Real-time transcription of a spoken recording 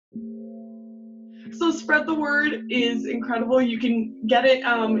So Spread the Word is incredible. You can get it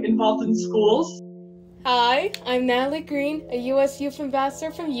involved in schools. Hi, I'm Natalie Green, a U.S. Youth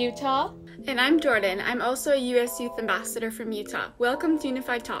Ambassador from Utah. And I'm Jordan. I'm also a U.S. Youth Ambassador from Utah. Welcome to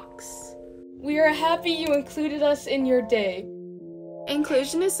Unified Talks. We are happy you included us in your day.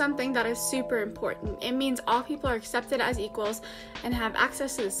 Inclusion is something that is super important. It means all people are accepted as equals and have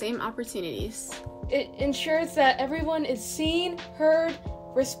access to the same opportunities. It ensures that everyone is seen, heard,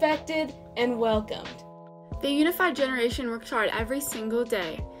 respected, and welcomed. The Unified Generation works hard every single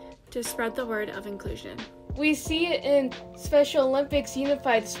day to spread the word of inclusion. We see it in Special Olympics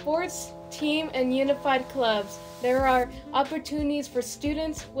unified sports, team, and unified clubs. There are opportunities for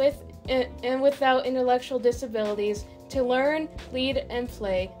students with and without intellectual disabilities to learn, lead, and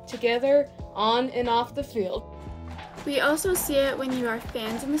play together on and off the field. We also see it when you are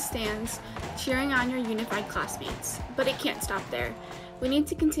fans in the stands cheering on your unified classmates. But it can't stop there. We need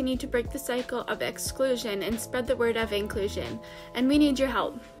to continue to break the cycle of exclusion and spread the word of inclusion, and we need your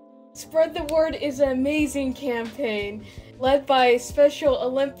help. Spread the Word is an amazing campaign led by Special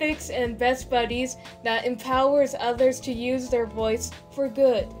Olympics and Best Buddies that empowers others to use their voice for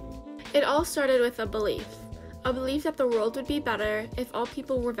good. It all started with a belief that the world would be better if all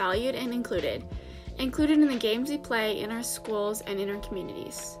people were valued and included in the games we play in our schools and in our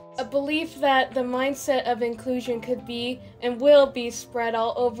communities. A belief that the mindset of inclusion could be and will be spread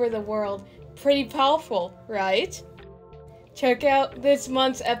all over the world. Pretty powerful, right? Check out this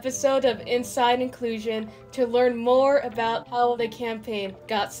month's episode of Inside Inclusion to learn more about how the campaign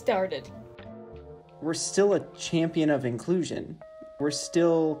got started. We're still a champion of inclusion. We're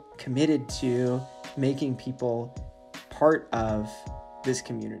still committed to making people part of this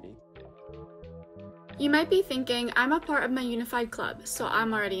community. You might be thinking, I'm a part of my unified club, so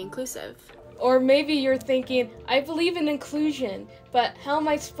I'm already inclusive. Or maybe you're thinking, I believe in inclusion, but how am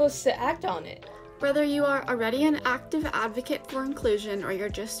I supposed to act on it? Whether you are already an active advocate for inclusion or you're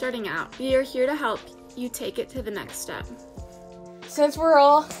just starting out, we are here to help you take it to the next step. Since we're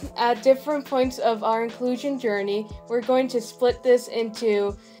all at different points of our inclusion journey, we're going to split this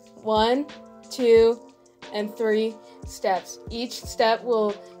into 1, 2, and 3 steps. Each step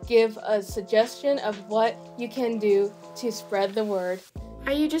will give a suggestion of what you can do to spread the word.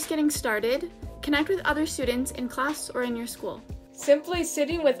 Are you just getting started? Connect with other students in class or in your school. Simply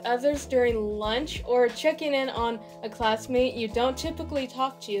sitting with others during lunch or checking in on a classmate you don't typically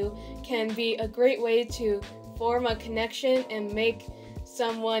talk to can be a great way to form a connection and make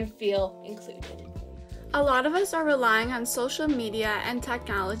someone feel included. A lot of us are relying on social media and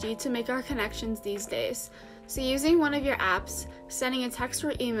technology to make our connections these days. So using one of your apps, sending a text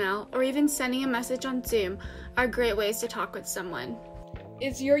or email, or even sending a message on Zoom are great ways to talk with someone.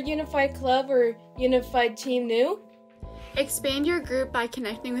 Is your unified club or unified team new? Expand your group by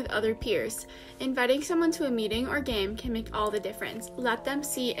connecting with other peers. Inviting someone to a meeting or game can make all the difference. Let them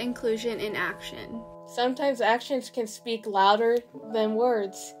see inclusion in action. Sometimes actions can speak louder than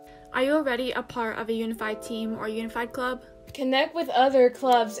words. Are you already a part of a unified team or unified club? Connect with other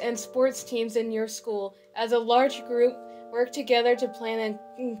clubs and sports teams in your school. As a large group, work together to plan an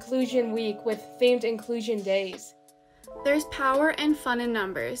inclusion week with themed inclusion days. There's power and fun in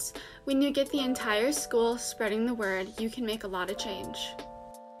numbers. When you get the entire school spreading the word, you can make a lot of change.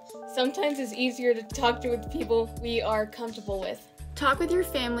 Sometimes it's easier to talk with people we are comfortable with. Talk with your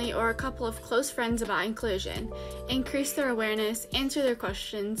family or a couple of close friends about inclusion. Increase their awareness, answer their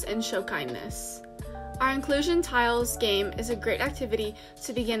questions, and show kindness. Our Inclusion Tiles game is a great activity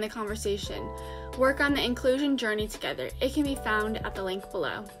to begin the conversation. Work on the inclusion journey together. It can be found at the link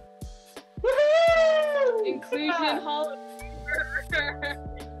below. Woohoo! Inclusion Hall.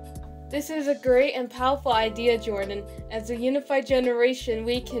 This is a great and powerful idea, Jordan. As a unified generation,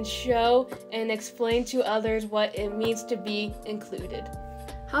 we can show and explain to others what it means to be included.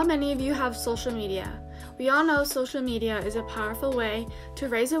 How many of you have social media? We all know social media is a powerful way to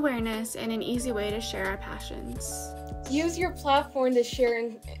raise awareness and an easy way to share our passions. Use your platform to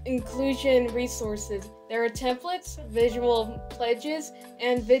share inclusion resources. There are templates, visual pledges,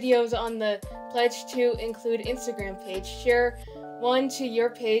 and videos on the Pledge to Include Instagram page. Share one to your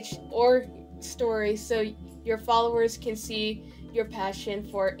page or story so your followers can see your passion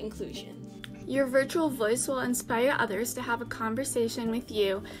for inclusion. Your virtual voice will inspire others to have a conversation with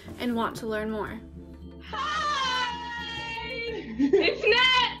you and want to learn more. Hi! It's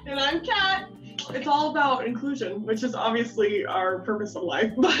Nat! And I'm Kat. It's all about inclusion, which is obviously our purpose in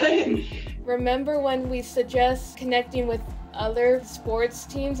life, but... Remember when we suggest connecting with other sports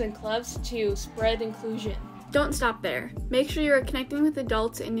teams and clubs to spread inclusion. Don't stop there. Make sure you are connecting with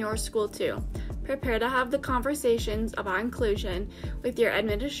adults in your school too. Prepare to have the conversations about inclusion with your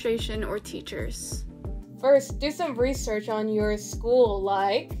administration or teachers. First, do some research on your school,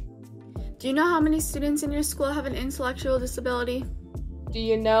 like, do you know how many students in your school have an intellectual disability? Do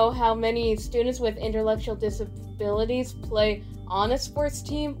you know how many students with intellectual disabilities play on a sports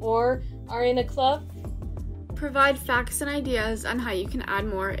team or are in a club? Provide facts and ideas on how you can add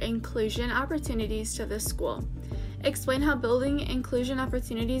more inclusion opportunities to the school. Explain how building inclusion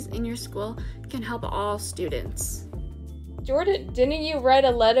opportunities in your school can help all students. Jordan, didn't you write a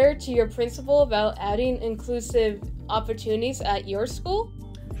letter to your principal about adding inclusive opportunities at your school?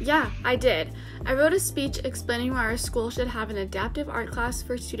 Yeah, I did. I wrote a speech explaining why our school should have an adaptive art class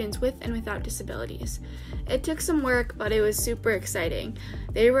for students with and without disabilities. It took some work, but it was super exciting.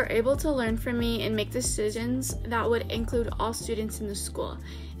 They were able to learn from me and make decisions that would include all students in the school.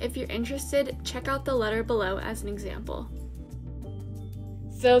 If you're interested, check out the letter below as an example.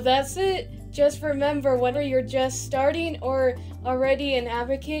 So that's it. Just remember, whether you're just starting or already an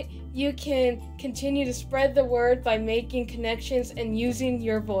advocate, you can continue to spread the word by making connections and using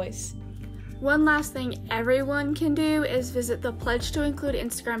your voice. One last thing everyone can do is visit the Pledge to Include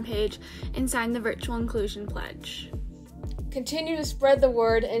Instagram page and sign the Virtual Inclusion Pledge. Continue to spread the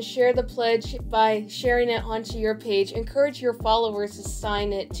word and share the pledge by sharing it onto your page. Encourage your followers to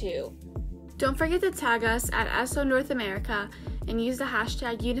sign it too. Don't forget to tag us at SO North America and use the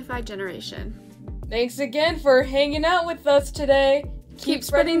hashtag Unified Generation. Thanks again for hanging out with us today. Keep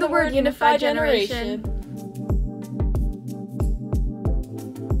spreading the word Unified Generation.